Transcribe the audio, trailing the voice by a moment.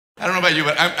I don't know about you,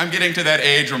 but I'm getting to that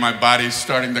age where my body's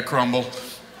starting to crumble.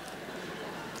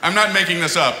 I'm not making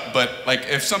this up, but like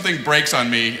if something breaks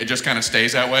on me, it just kind of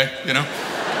stays that way, you know?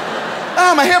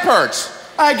 Oh, my hip hurts.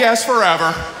 I guess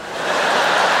forever.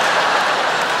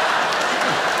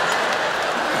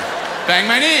 Bang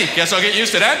my knee. Guess I'll get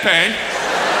used to that pain.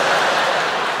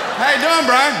 How you doing,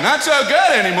 Brian? Not so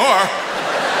good anymore.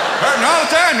 Hurting all the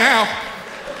time now.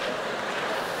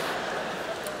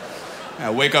 I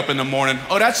wake up in the morning.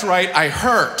 Oh, that's right, I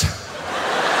hurt.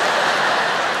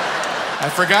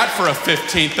 I forgot for a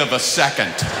 15th of a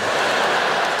second.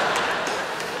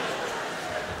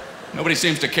 Nobody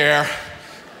seems to care.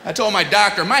 I told my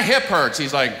doctor, my hip hurts.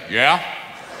 He's like, yeah?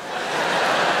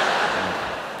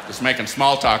 Just making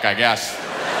small talk, I guess.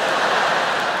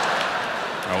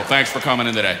 Oh, well, thanks for coming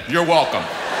in today. You're welcome.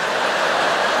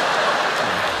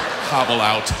 Hobble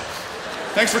out.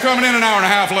 Thanks for coming in an hour and a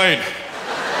half late.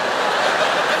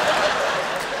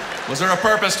 Was there a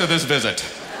purpose to this visit?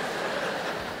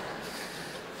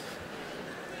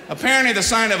 Apparently, the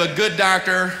sign of a good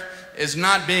doctor is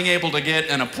not being able to get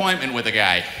an appointment with a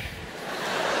guy.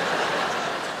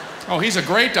 Oh, he's a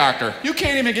great doctor. You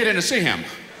can't even get in to see him.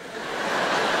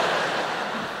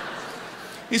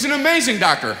 He's an amazing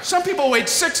doctor. Some people wait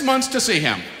 6 months to see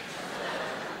him.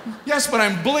 Yes, but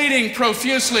I'm bleeding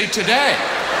profusely today.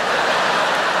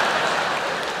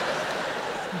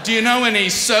 Do you know any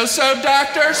so-so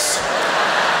doctors?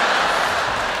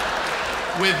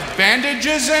 With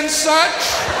bandages and such?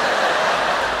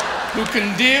 Who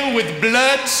can deal with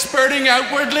blood spurting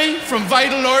outwardly from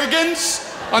vital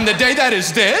organs on the day that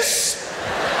is this?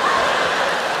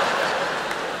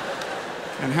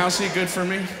 And how's he good for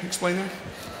me? Explain that.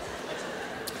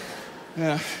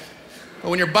 Yeah.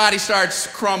 But when your body starts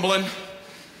crumbling,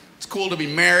 it's cool to be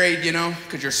married, you know,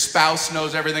 because your spouse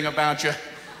knows everything about you.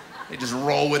 They just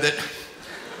roll with it.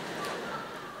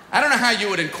 I don't know how you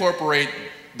would incorporate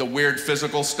the weird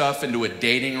physical stuff into a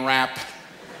dating rap.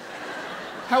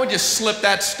 How would you slip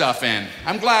that stuff in?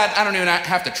 I'm glad I don't even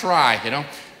have to try, you know?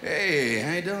 Hey,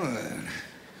 how you doing?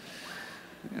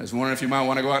 I was wondering if you might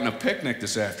want to go out on a picnic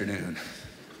this afternoon.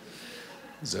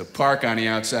 There's a park on the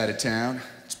outside of town.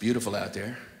 It's beautiful out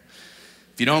there.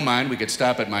 If you don't mind, we could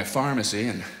stop at my pharmacy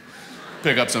and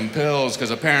pick up some pills,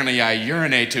 because apparently I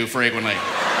urinate too frequently.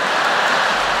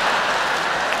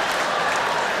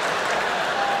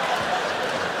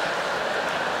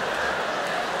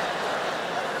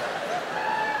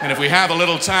 And if we have a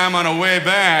little time on our way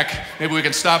back, maybe we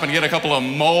can stop and get a couple of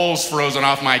moles frozen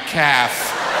off my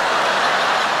calf.